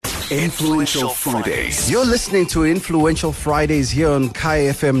Influential Fridays. You're listening to Influential Fridays here on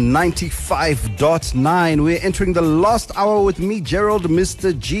Kaya FM 95.9. We're entering the last hour with me, Gerald,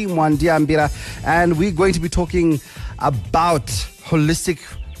 Mr. G. Mwandiambira, and we're going to be talking about holistic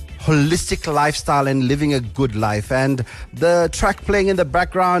lifestyle and living a good life. And the track playing in the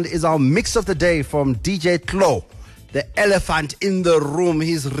background is our mix of the day from DJ Klo, the elephant in the room.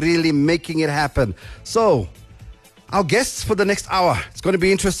 He's really making it happen. So, our guests for the next hour, it's going to be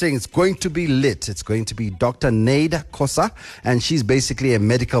interesting. It's going to be lit. It's going to be Dr. Nade Khosa, and she's basically a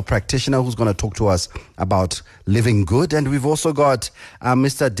medical practitioner who's going to talk to us about living good. And we've also got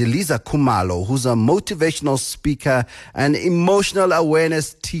Mr. Deliza Khumalo, who's a motivational speaker and emotional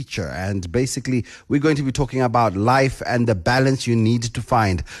awareness teacher. And basically, we're going to be talking about life and the balance you need to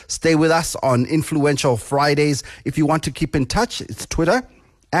find. Stay with us on Influential Fridays. If you want to keep in touch, it's Twitter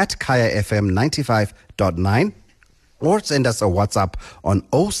at Kaya FM 95.9. Or send us a WhatsApp on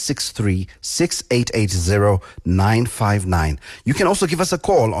 063 6880 959. You can also give us a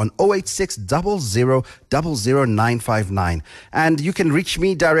call on 086 00 959. And you can reach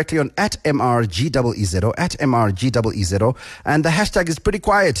me directly on at MRGEEZO, at MRGEEZO. And the hashtag is pretty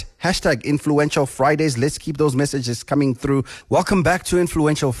quiet. Hashtag Influential Fridays. Let's keep those messages coming through. Welcome back to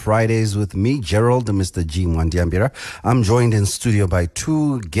Influential Fridays with me, Gerald, Mr. G. Mwandiambira. I'm joined in studio by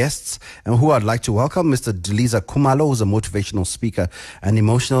two guests, and who I'd like to welcome, Mr. Deliza Khumalo, who's a motivational speaker and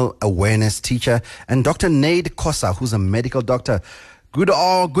emotional awareness teacher, and Dr. Nade Khosa, who's a medical doctor. Good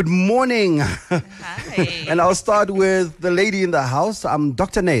morning. Hi. And I'll start with the lady in the house.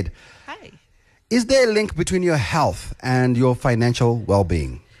 Dr. Nade. Hi. Is there a link between your health and your financial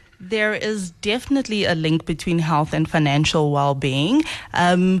well-being? There is definitely a link between health and financial well-being.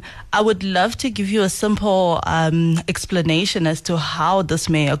 I would love to give you a simple explanation as to how this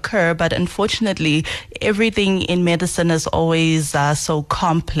may occur, but unfortunately, everything in medicine is always so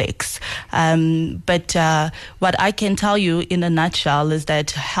complex. But what I can tell you in a nutshell is that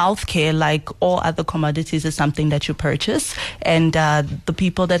healthcare, like all other commodities, is something that you purchase, and the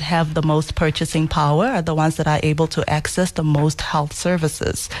people that have the most purchasing power are the ones that are able to access the most health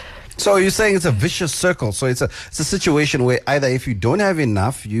services. So you're saying it's a vicious circle. So it's a situation where either if you don't have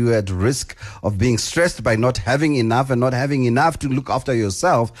enough, you're at risk of being stressed by not having enough and not having enough to look after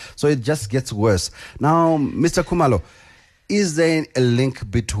yourself. So it just gets worse. Now, Mr. Khumalo, is there a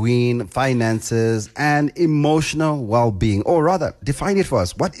link between finances and emotional well-being? Or rather, define it for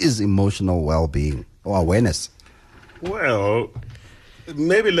us. What is emotional well-being or awareness? Well,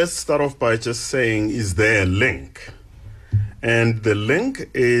 maybe let's start off by just saying, is there a link? And the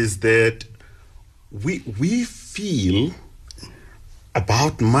link is that we feel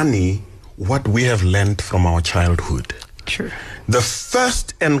about money what we have learned from our childhood. True. The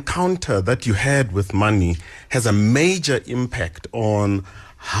first encounter that you had with money has a major impact on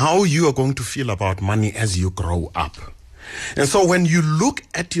how you are going to feel about money as you grow up. And so when you look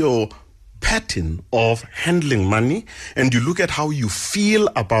at your pattern of handling money, and you look at how you feel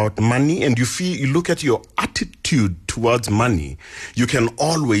about money, and you look at your attitude towards money, you can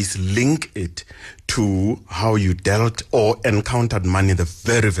always link it to how you dealt or encountered money the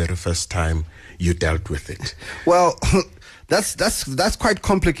very, very first time you dealt with it. Well, that's quite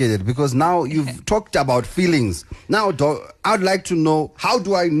complicated, because now you've talked about feelings. Now, I'd like to know, how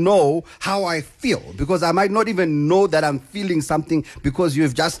do I know how I feel? Because I might not even know that I'm feeling something, because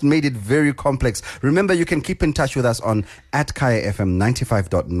you've just made it very complex. Remember, you can keep in touch with us on at Kaya FM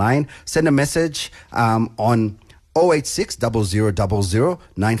 95.9. Send a message on 086 0000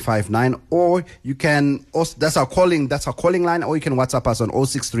 959, or you can also, that's our calling line, or you can WhatsApp us on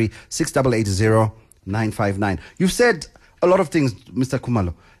 063 6880 959. You've said a lot of things, Mr.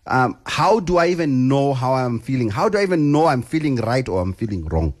 Khumalo. How do I even know how I'm feeling? How do I even know I'm feeling right or I'm feeling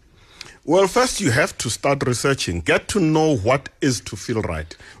wrong? Well, first you have to start researching. Get to know what is to feel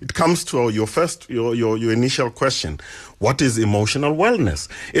right. It comes to your initial question. What is emotional wellness?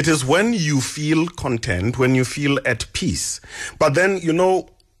 It is when you feel content, when you feel at peace. But then,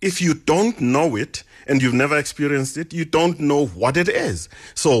 if you don't know it, and you've never experienced it, you don't know what it is.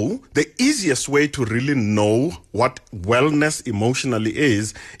 So the easiest way to really know what wellness emotionally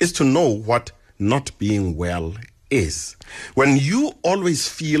is to know what not being well is. When you always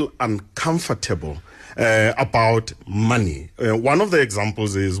feel uncomfortable about money. One of the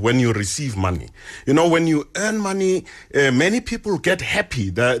examples is when you receive money. You know, when you earn money, many people get happy.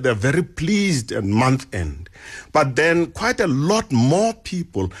 They're very pleased at month end. But then quite a lot more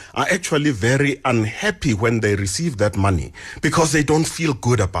people are actually very unhappy when they receive that money because they don't feel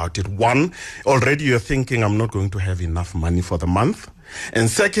good about it. One, already you're thinking, I'm not going to have enough money for the month. And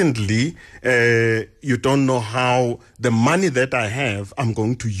secondly, you don't know how the money that I have, I'm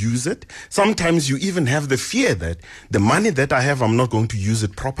going to use it. Sometimes you even have the fear that the money that I have, I'm not going to use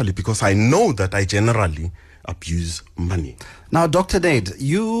it properly because I know that I generally abuse money. Now, Dr. Nate,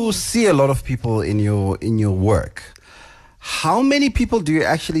 you see a lot of people in your work. How many people do you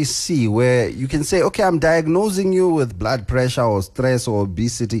actually see where you can say, okay, I'm diagnosing you with blood pressure or stress or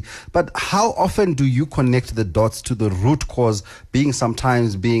obesity, but how often do you connect the dots to the root cause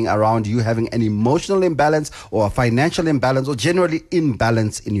sometimes being around you having an emotional imbalance or a financial imbalance or generally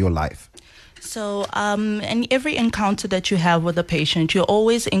imbalance in your life? So, in every encounter that you have with a patient, you're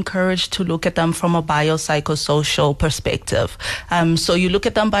always encouraged to look at them from a biopsychosocial perspective. So you look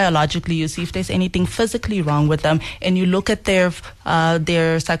at them biologically, you see if there's anything physically wrong with them, and you look at their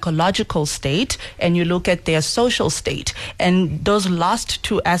psychological state, and you look at their social state. And those last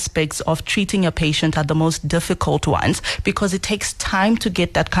two aspects of treating a patient are the most difficult ones because it takes time to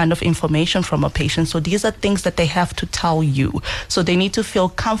get that kind of information from a patient. So these are things that they have to tell you. So they need to feel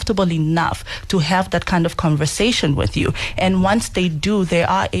comfortable enough to have that kind of conversation with you. And once they do, they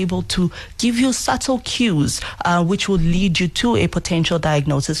are able to give you subtle cues which will lead you to a potential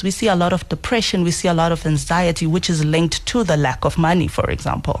diagnosis. We see a lot of depression, we see a lot of anxiety, which is linked to the lack of money, for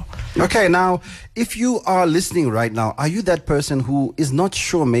example. Okay, now, if you are listening right now, are you that person who is not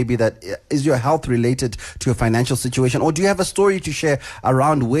sure maybe that is your health related to your financial situation? Or do you have a story to share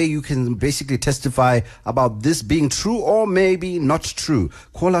around where you can basically testify about this being true or maybe not true?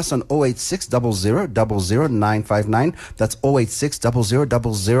 Call us on 086 00 959. That's 086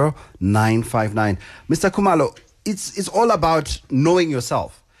 00 959. Mr. Khumalo, it's all about knowing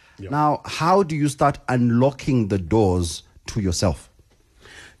yourself. Yep. Now, how do you start unlocking the doors to yourself?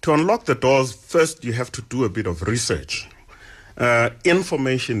 To unlock the doors, first you have to do a bit of research.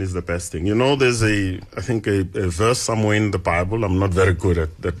 Information is the best thing. You know, there's I think a verse somewhere in the Bible. I'm not very good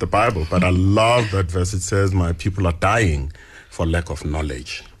at the Bible, but I love that verse. It says, my people are dying for lack of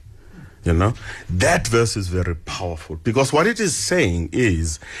knowledge. You know, that verse is very powerful because what it is saying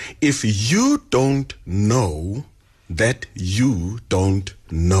is, if you don't know that you don't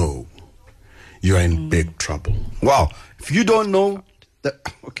know, you are in big trouble. Wow. If you don't know,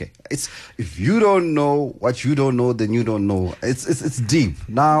 if you don't know what you don't know, then you don't know. It's deep.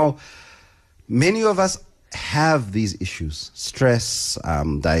 Now, many of us have these issues, stress,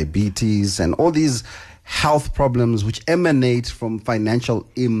 diabetes, and all these health problems which emanate from financial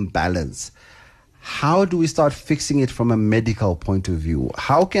imbalance. How do we start fixing it from a medical point of view?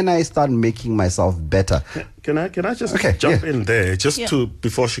 How can I start making myself better? Can I just jump in there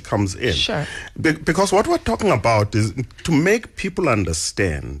before she comes in? Sure. Because what we're talking about is to make people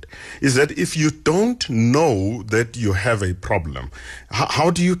understand is that if you don't know that you have a problem,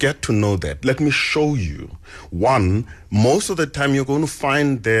 how do you get to know that? Let me show you. One, most of the time you're going to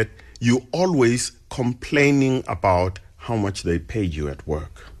find that you're always complaining about how much they paid you at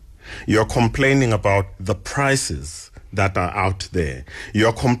work. You're complaining about the prices that are out there.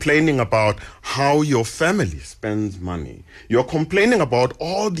 You're complaining about how your family spends money. You're complaining about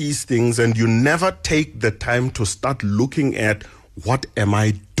all these things, and you never take the time to start looking at, what am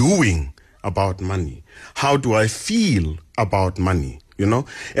I doing about money? How do I feel about money? You know,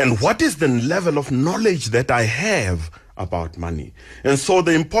 and what is the level of knowledge that I have about money? And so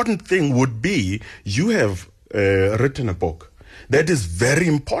the important thing would be, you have written a book that is very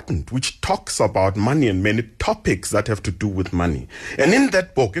important, which talks about money and many topics that have to do with money. And in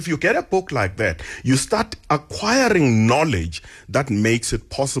that book, if you get a book like that, you start acquiring knowledge that makes it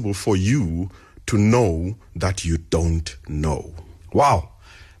possible for you to know that you don't know. Wow.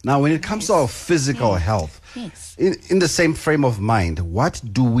 Now, when it comes to our physical health, in the same frame of mind, what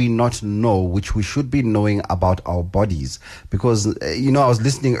do we not know which we should be knowing about our bodies? Because, I was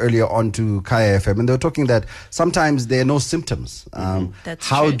listening earlier on to Kaya FM, and they were talking that sometimes there are no symptoms. That's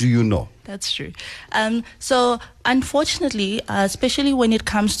how true. do you know? That's true. So unfortunately, especially when it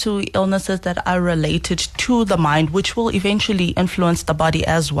comes to illnesses that are related to the mind, which will eventually influence the body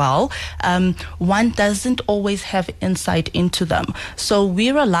as well, one doesn't always have insight into them. So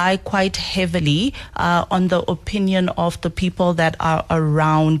we rely quite heavily on on the opinion of the people that are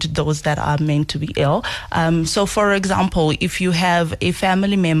around those that are meant to be ill. So, for example, if you have a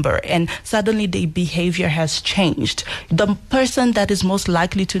family member and suddenly their behavior has changed, the person that is most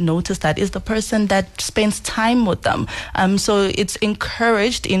likely to notice that is the person that spends time with them. So it's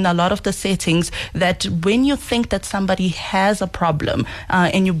encouraged in a lot of the settings that when you think that somebody has a problem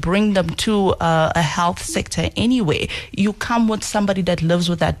and you bring them to a health sector anyway, you come with somebody that lives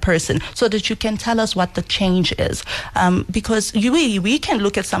with that person so that you can tell us what the change is. Because we can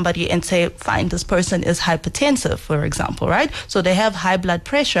look at somebody and say, fine, this person is hypertensive, for example, right? So they have high blood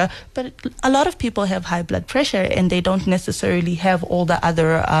pressure, but a lot of people have high blood pressure and they don't necessarily have all the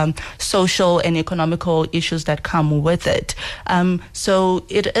other social and economical issues that come with it. So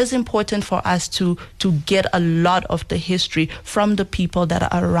it is important for us to get a lot of the history from the people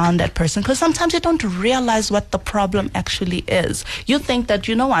that are around that person, because sometimes you don't realize what the problem actually is. You think that,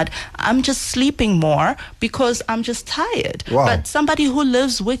 you know what, I'm just sleeping more because I'm just tired. Wow. But somebody who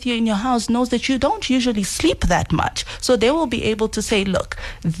lives with you in your house knows that you don't usually sleep that much. So they will be able to say, look,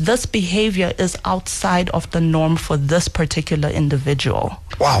 this behavior is outside of the norm for this particular individual.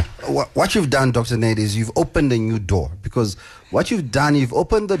 Wow. What you've done, Dr. Nate, is you've opened a new door, because what you've done, you've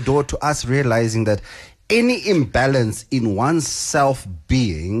opened the door to us realizing that any imbalance in one's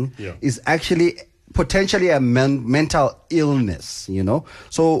self-being is actually potentially a mental illness, you know?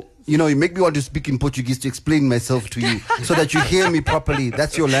 So, you know, you make me want to speak in Portuguese to explain myself to you so that you hear me properly.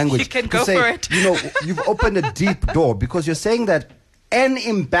 That's your language. You can go for it. You know, you've opened a deep door, because you're saying that an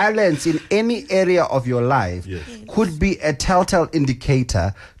imbalance in any area of your life could be a telltale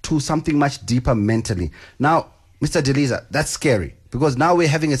indicator to something much deeper mentally. Now, Mr. Deliza, that's scary, because now we're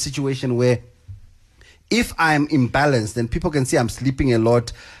having a situation where if I'm imbalanced, then people can see I'm sleeping a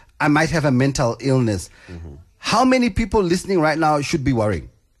lot, I might have a mental illness. How many people listening right now should be worrying?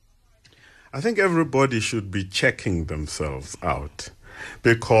 I think everybody should be checking themselves out,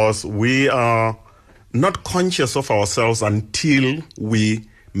 because we are not conscious of ourselves until we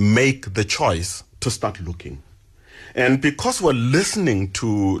make the choice to start looking. And because we're listening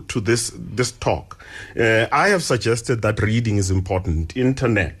to this talk, I have suggested that reading is important.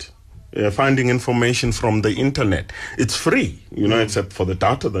 Internet, finding information from the internet. It's free, you know, except for the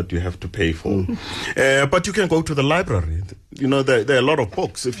data that you have to pay for. But you can go to the library. You know, there are a lot of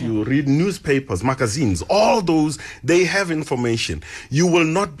books. If you read newspapers, magazines, all those, they have information. You will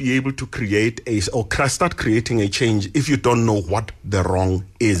not be able to create start creating a change if you don't know what the wrong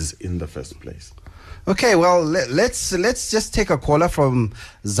is in the first place. Okay, well, let's just take a caller from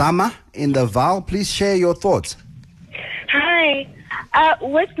Zama in the Vaal. Please share your thoughts. Hi.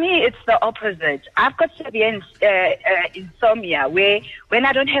 With me, it's the opposite. I've got severe insomnia, where when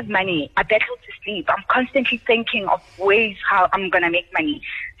I don't have money, I battle to sleep. I'm constantly thinking of ways how I'm going to make money.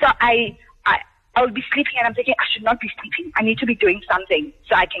 So I will be sleeping and I'm thinking, I should not be sleeping. I need to be doing something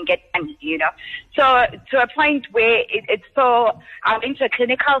so I can get money, you know. So to a point where it's so, I went to a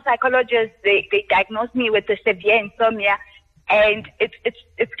clinical psychologist. They diagnosed me with the severe insomnia, and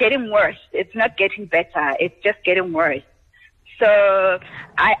it's getting worse. It's not getting better. It's just getting worse. So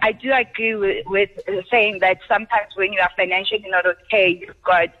I do agree with saying that sometimes when you are financially not okay, you've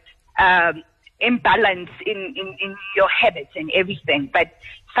got imbalance in your habits and everything. But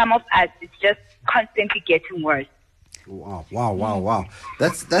some of us, it's just constantly getting worse. Wow.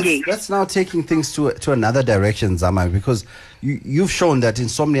 That's now taking things to another direction, Zama, because you've shown that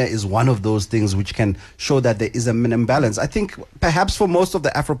insomnia is one of those things which can show that there is an imbalance. I think perhaps for most of the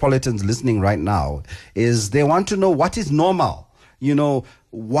Afropolitans listening right now is they want to know what is normal. You know,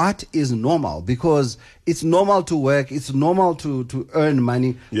 what is normal? Because it's normal to work, it's normal to earn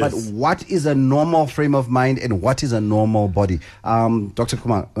money, but what is a normal frame of mind and what is a normal body? Dr.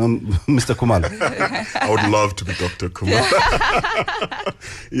 Kumar, Mr. Kumar. I would love to be Dr. Kumar.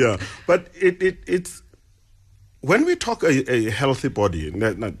 Yeah, but it's when we talk a healthy body,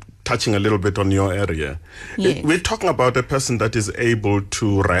 not touching a little bit on your area, we're talking about a person that is able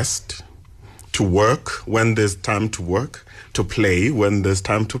to rest, to work when there's time to work, to play when there's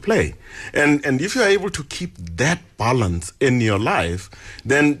time to play. And if you're able to keep that balance in your life,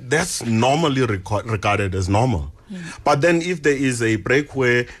 then that's normally regarded as normal. But then if there is a break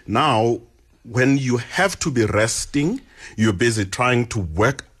where now when you have to be resting, you're busy trying to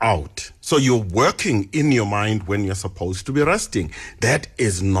work out. So you're working in your mind when you're supposed to be resting. That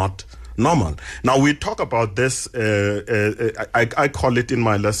is not normal. Now we talk about this, I call it in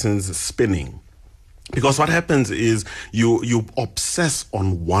my lessons spinning. Because what happens is you obsess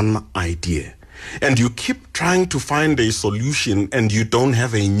on one idea and you keep trying to find a solution and you don't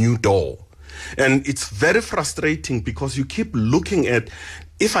have a new door. And it's very frustrating because you keep looking at,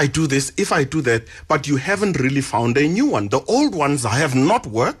 if I do this, if I do that, but you haven't really found a new one. The old ones have not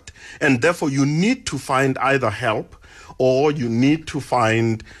worked, and therefore you need to find either help or you need to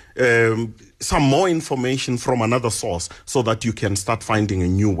find some more information from another source so that you can start finding a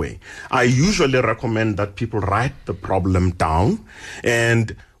new way. I usually recommend that people write the problem down,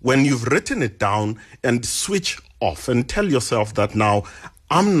 and when you've written it down, and switch off and tell yourself that now,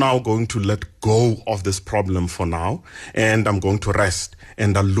 I'm now going to let go of this problem for now, and I'm going to rest,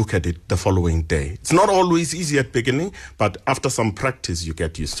 and I'll look at it the following day. It's not always easy at beginning, but after some practice, you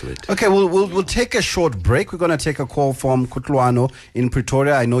get used to it. Okay, we'll take a short break. We're going to take a call from Kutluano in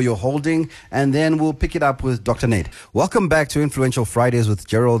Pretoria. I know you're holding, and then we'll pick it up with Dr. Nate. Welcome back to Influential Fridays with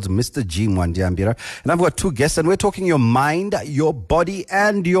Gerald, Mr. G. Mwandiambira. And I've got two guests, and we're talking your mind, your body,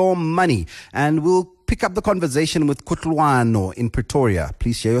 and your money. And we'll pick up the conversation with Kutluano in Pretoria.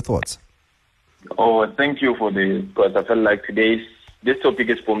 Please share your thoughts. Oh, thank you for because I felt like this topic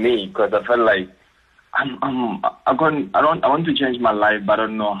is for me, because I felt like I want to change my life, but I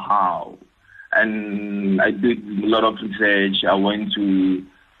don't know how. And I did a lot of research. I went to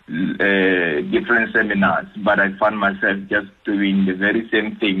different seminars, but I found myself just doing the very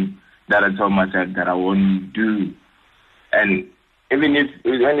same thing that I told myself that I won't do. And even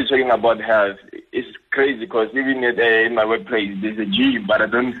when you're talking about health, it's crazy because even in my workplace, there's a gym, but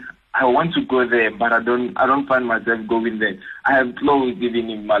I want to go there, but I don't find myself going there. I have clothes even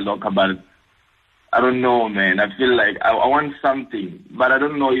in my locker, but I don't know, man. I feel like I want something, but I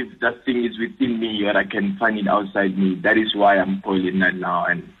don't know if that thing is within me or I can find it outside me. That is why I'm calling that now.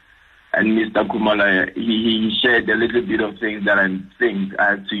 And Mr. Kumalo, he shared a little bit of things that I think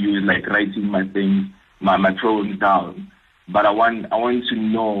I have to use, like writing my things, my problems down. But I want to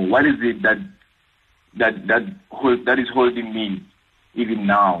know what is it that is holding me even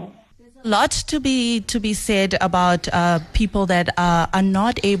now. A lot to be said about people that are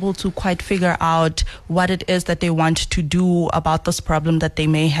not able to quite figure out what it is that they want to do about this problem that they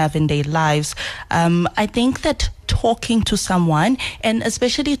may have in their lives. I think that talking to someone, and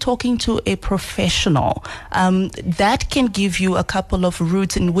especially talking to a professional, that can give you a couple of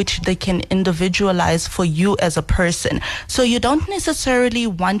routes in which they can individualize for you as a person. So you don't necessarily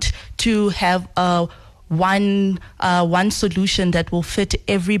want to have one solution that will fit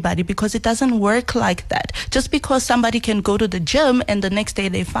everybody, because it doesn't work like that. Just because somebody can go to the gym and the next day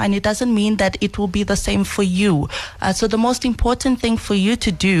they find it doesn't mean that it will be the same for you. So the most important thing for you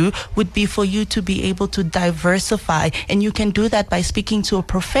to do would be for you to be able to diversify, and you can do that by speaking to a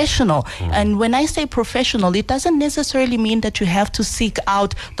professional. And when I say professional, it doesn't necessarily mean that you have to seek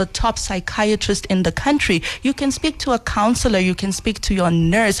out the top psychiatrist in the country. You can speak to a counselor, you can speak to your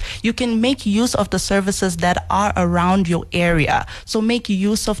nurse, you can make use of the services that are around your area. So make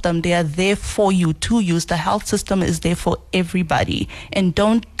use of them. They are there for you to use. The health system is there for everybody. And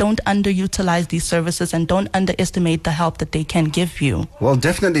don't underutilize these services, and don't underestimate the help that they can give you. Well,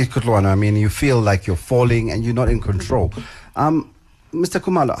 definitely, Kutluano. I mean, you feel like you're falling and you're not in control. Mr.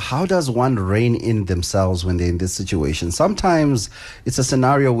 Kumalo, how does one rein in themselves when they're in this situation? Sometimes it's a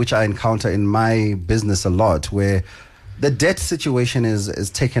scenario which I encounter in my business a lot, where the debt situation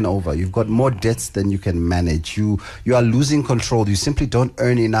is taken over. You've got more debts than you can manage. You are losing control. You simply don't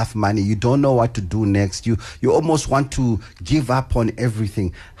earn enough money. You don't know what to do next. You almost want to give up on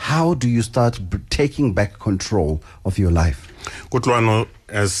everything. How do you start taking back control of your life? Kutluano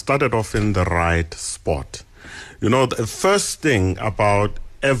has started off in the right spot. You know, the first thing about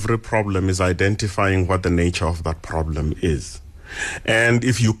every problem is identifying what the nature of that problem is. And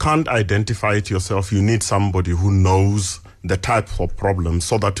if you can't identify it yourself, you need somebody who knows the type of problem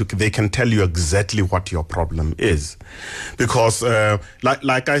so that they can tell you exactly what your problem is. Because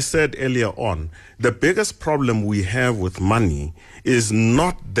like I said earlier on, the biggest problem we have with money is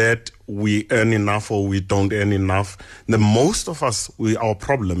not that we earn enough or we don't earn enough. The most of us, our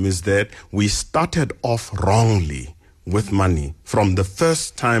problem is that we started off wrongly with money from the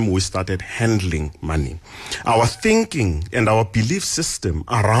first time we started handling money. Our thinking and our belief system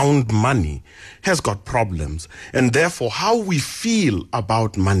around money has got problems, and therefore how we feel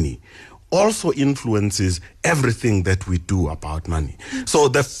about money also influences everything that we do about money. So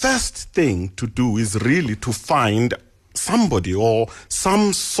the first thing to do is really to find somebody or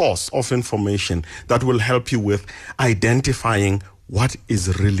some source of information that will help you with identifying what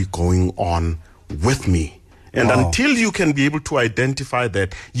is really going on with me. And until you can be able to identify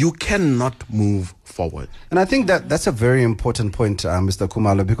that, you cannot move forward. And I think that's a very important point, Mr.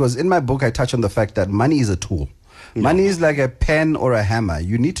 Kumalo, because in my book, I touch on the fact that money is a tool. Money is like a pen or a hammer.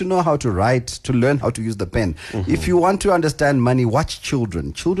 You need to know how to write to learn how to use the pen. If you want to understand money, watch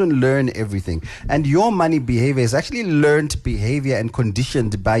children. Children learn everything. And your money behavior is actually learned behavior and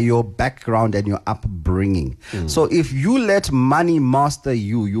conditioned by your background and your upbringing. So if you let money master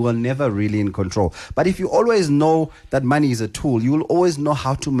you, you are never really in control. But if you always know that money is a tool, you will always know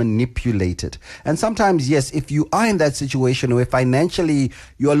how to manipulate it. And sometimes, yes, if you are in that situation where financially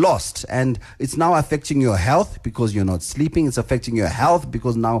you're lost and it's now affecting your health because you're not sleeping, it's affecting your health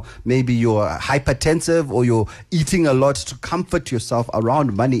because now maybe you're hypertensive or you're eating a lot to comfort yourself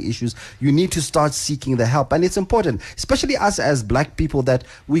around money issues, you need to start seeking the help. And it's important, especially us as black people, that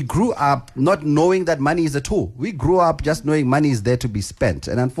we grew up not knowing that money is a tool. We grew up just knowing money is there to be spent.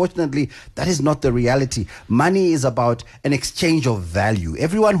 And unfortunately, that is not the reality. Money is about an exchange of value.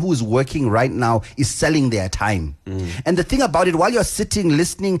 Everyone who is working right now is selling their time. And the thing about it, while you're sitting,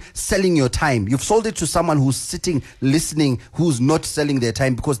 listening, selling your time, you've sold it to someone who's sitting, listening, who's not selling their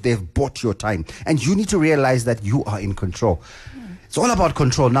time because they've bought your time. And you need to realize that you are in control. It's all about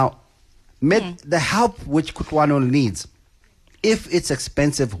control. Now, the help which Kutlwano needs, if it's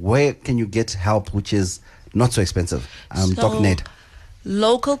expensive, where can you get help which is not so expensive? Doc Ned.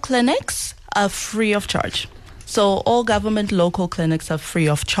 Local clinics are free of charge. So all government local clinics are free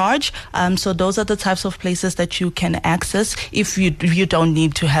of charge. So those are the types of places that you can access if you don't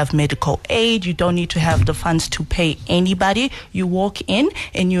need to have medical aid, you don't need to have the funds to pay anybody. You walk in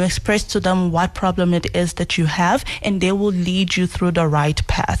and you express to them what problem it is that you have, and they will lead you through the right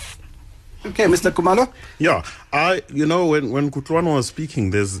path. Okay, Mr. Kumalo? Yeah, when Kutlwano was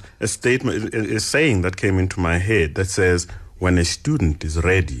speaking, there's a statement, a saying that came into my head that says, when a student is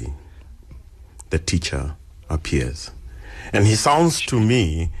ready, the teacher appears. And he sounds to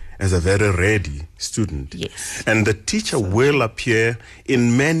me as a very ready student. Yes. And the teacher will appear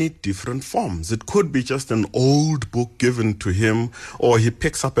in many different forms. It could be just an old book given to him, or he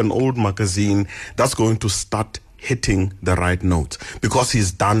picks up an old magazine that's going to start hitting the right notes because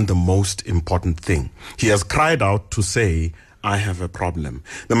he's done the most important thing. He has cried out to say, I have a problem.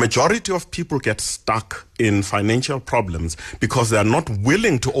 The majority of people get stuck in financial problems because they are not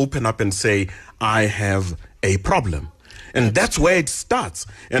willing to open up and say, I have a problem. And that's where it starts.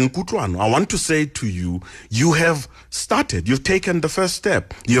 And Kutlwano, I want to say to you, you have started. You've taken the first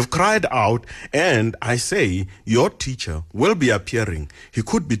step. You've cried out. And I say, your teacher will be appearing. He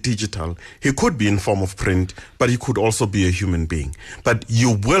could be digital. He could be in form of print. But he could also be a human being. But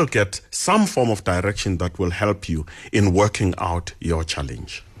you will get some form of direction that will help you in working out your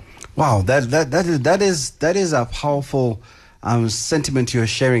challenge. Wow, that is a powerful sentiment you're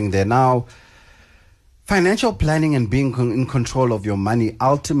sharing there. Now, financial planning and being in control of your money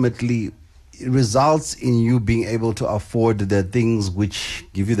ultimately results in you being able to afford the things which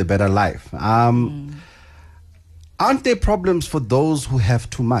give you the better life. Aren't there problems for those who have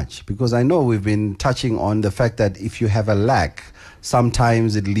too much? Because I know we've been touching on the fact that if you have a lack,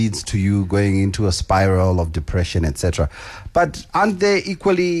 sometimes it leads to you going into a spiral of depression, etc. But aren't there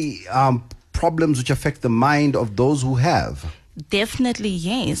equally problems which affect the mind of those who have? Definitely,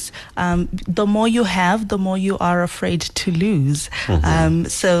 yes. The more you have, the more you are afraid to lose.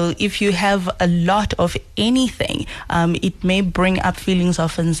 So if you have a lot of anything, it may bring up feelings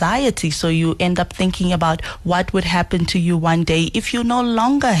of anxiety. So you end up thinking about what would happen to you one day if you no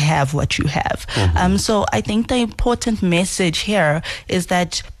longer have what you have. So I think the important message here is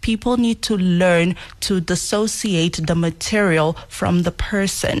that people need to learn to dissociate the material from the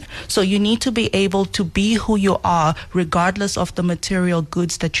person. So you need to be able to be who you are regardless of the material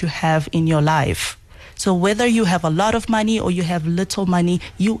goods that you have in your life. So whether you have a lot of money or you have little money,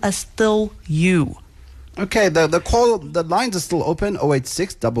 you are still you. Okay, the lines are still open.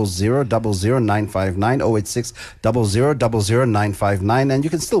 086 00 959, 086 00 959, and you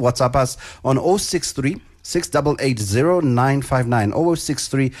can still WhatsApp us on 063 688 959,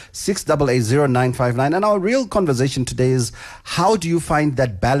 063 688 959. And our real conversation today is, how do you find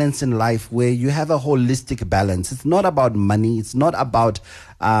that balance in life where you have a holistic balance? It's not about money. It's not about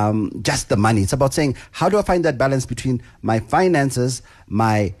just the money. It's about saying, how do I find that balance between my finances,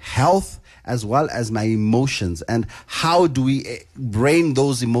 my health, as well as my emotions, and how do we brain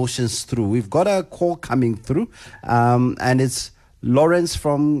those emotions through? We've got a call coming through, and it's Lawrence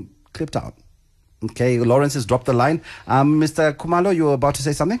from Kliptown. Okay, Lawrence has dropped the line. Mr. Kumalo, you were about to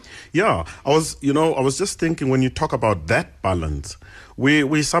say something? Yeah, I was just thinking, when you talk about that balance,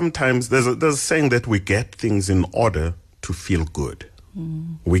 we sometimes, there's a saying that we get things in order to feel good.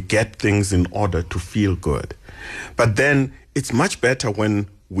 We get things in order to feel good. But then it's much better when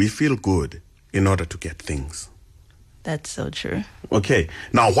we feel good in order to get things. That's so true. Okay.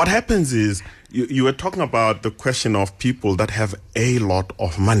 Now, what happens is you were talking about the question of people that have a lot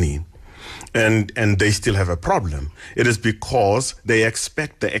of money and they still have a problem. It is because they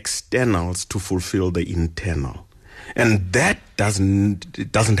expect the externals to fulfill the internal. And that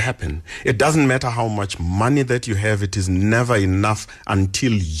doesn't happen. It doesn't matter how much money that you have. It is never enough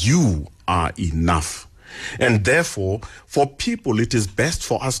until you are enough. And therefore, for people, it is best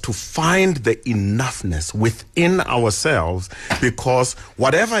for us to find the enoughness within ourselves, because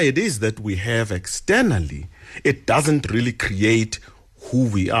whatever it is that we have externally, it doesn't really create who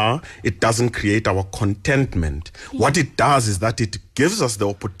we are. It doesn't create our contentment. What it does is that it gives us the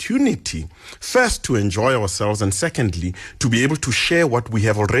opportunity, first, to enjoy ourselves, and secondly, to be able to share what we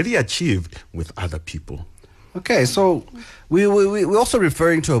have already achieved with other people. Okay, so we're also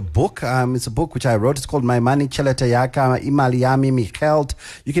referring to a book. It's a book which I wrote. It's called My Money, Chelete Yaka, Imali Yami, Micheld.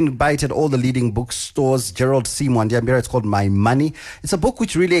 You can buy it at all the leading bookstores. Gerald C. Mwandiambira. It's called My Money. It's a book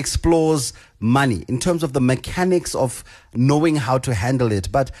which really explores money in terms of the mechanics of knowing how to handle it.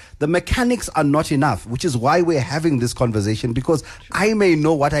 But the mechanics are not enough, which is why we're having this conversation, because I may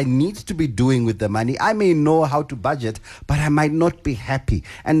know what I need to be doing with the money. I may know how to budget, but I might not be happy.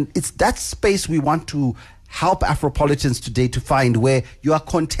 And it's that space we want to help Afropolitans today to find, where you are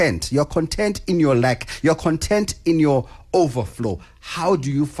content. You're content in your lack. You're content in your overflow. How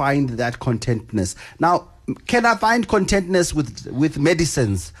do you find that contentness? Now, can I find contentness with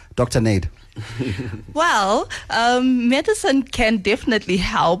medicines, Dr. Nade? Well, medicine can definitely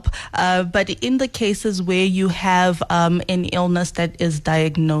help, but in the cases where you have an illness that is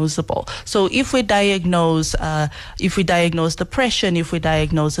diagnosable. So if we diagnose depression, if we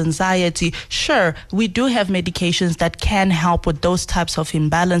diagnose anxiety, sure, we do have medications that can help with those types of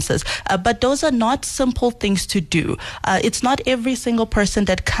imbalances, but those are not simple things to do. It's not every single person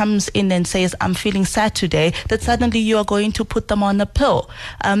that comes in and says, I'm feeling sad today, that suddenly you are going to put them on a pill.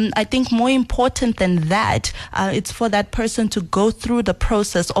 I think more important than that, it's for that person to go through the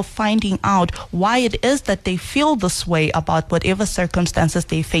process of finding out why it is that they feel this way about whatever circumstances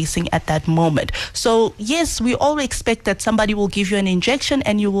they're facing at that moment. So yes, we all expect that somebody will give you an injection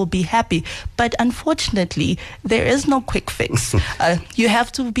and you will be happy, but unfortunately there is no quick fix. You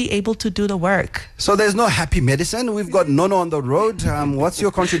have to be able to do the work. So there's no happy medicine. We've got Nono on the road. What's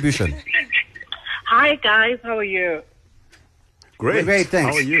your contribution? Hi guys, how are you? Great, thanks.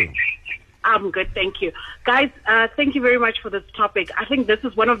 How are you? I'm good, thank you. Guys, thank you very much for this topic. I think this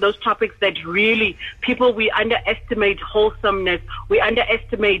is one of those topics that really, we underestimate wholesomeness. We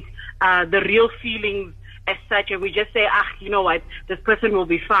underestimate the real feelings as such, and we just say, you know what, this person will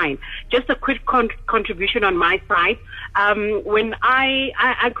be fine. Just a quick contribution on my side. When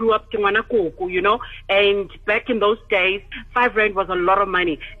I grew up in Koko, and back in those days, 5 rand was a lot of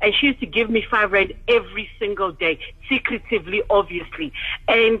money. And she used to give me 5 rand every single day, secretively, obviously.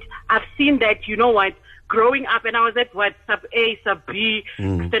 And I've seen that, growing up, and I was at sub A, sub B,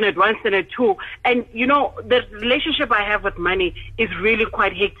 standard 1, standard 2. And, the relationship I have with money is really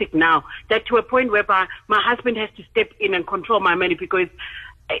quite hectic now. That to a point whereby my husband has to step in and control my money, because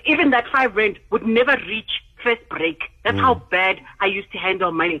even that 5 rand would never reach first break. That's how bad I used to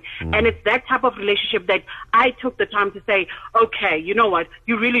handle money. And it's that type of relationship that I took the time to say, okay, you know what,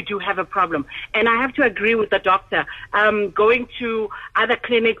 you really do have a problem. And I have to agree with the doctor. Going to other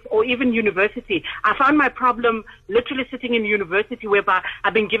clinics or even university, I found my problem literally sitting in university, whereby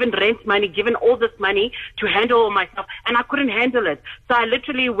I've been given rent money, given all this money to handle all myself, and I couldn't handle it. So I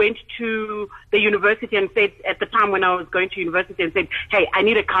literally went to the university and said, at the time when I was going to university, and said, hey, I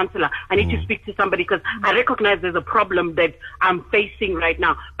need a counselor. I need to speak to somebody, because I recognize there's a problem that I'm facing right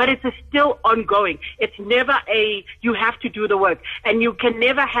now. But it's still ongoing. It's never you have to do the work. And you can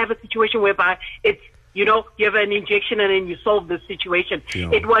never have a situation whereby it's, you have an injection and then you solve the situation.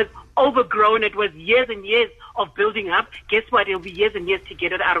 Yeah. It was overgrown. It was years and years of building up. Guess what? It'll be years and years to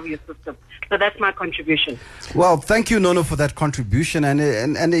get it out of your system. So that's my contribution. Well, thank you, Nono, for that contribution.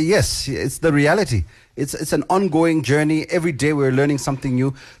 And yes, it's the reality. It's an ongoing journey. Every day we're learning something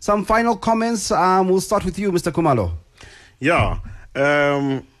new. Some final comments. We'll start with you, Mr. Kumalo. Yeah.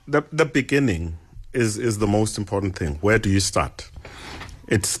 The beginning is the most important thing. Where do you start?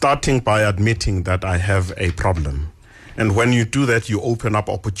 It's starting by admitting that I have a problem. And when you do that, you open up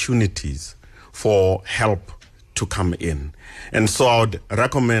opportunities for help to come in. And so I would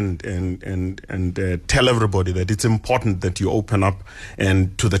recommend and tell everybody that it's important that you open up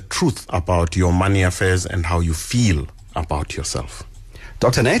and to the truth about your money affairs and how you feel about yourself.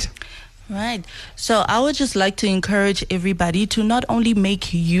 Dr. Nate? Right. So I would just like to encourage everybody to not only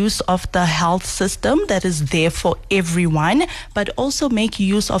make use of the health system that is there for everyone, but also make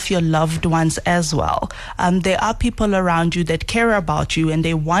use of your loved ones as well. There are people around you that care about you and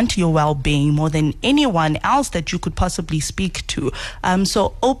they want your well-being more than anyone else that you could possibly speak to.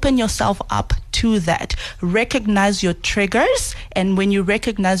 So open yourself up to that. Recognize your triggers, and when you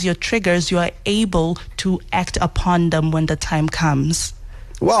recognize your triggers, you are able to act upon them when the time comes.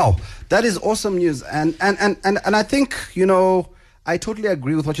 Wow, that is awesome news. And I think, I totally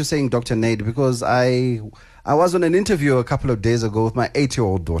agree with what you're saying, Dr. Nade, because I was on an interview a couple of days ago with my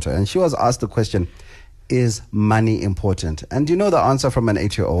 8-year-old daughter, and she was asked the question, is money important? And the answer from an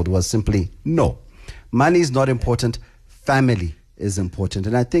 8-year-old was simply no. Money is not important. Family is important.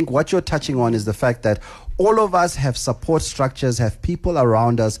 And I think what you're touching on is the fact that all of us have support structures, have people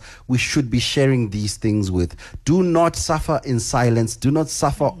around us we should be sharing these things with. Do not suffer in silence. Do not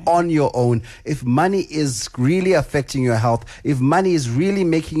suffer on your own. If money is really affecting your health, if money is really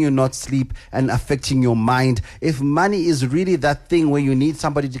making you not sleep and affecting your mind, if money is really that thing where you need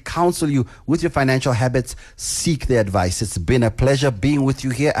somebody to counsel you with your financial habits, seek their advice. It's been a pleasure being with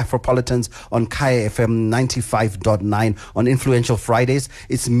you here, Afropolitans, on Kaya FM 95.9 on Influential Fridays.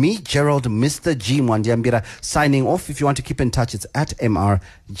 It's me, Gerald, Mr. G. Mwandiambira, signing off. If you want to keep in touch, it's at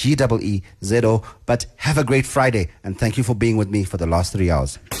MRGEEZO. But have a great Friday, and thank you for being with me for the last 3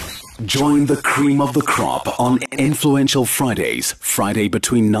 hours. Join the cream of the crop on Influential Fridays, Friday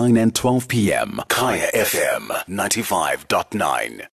between 9 and 12 p.m. Kaya FM 95.9.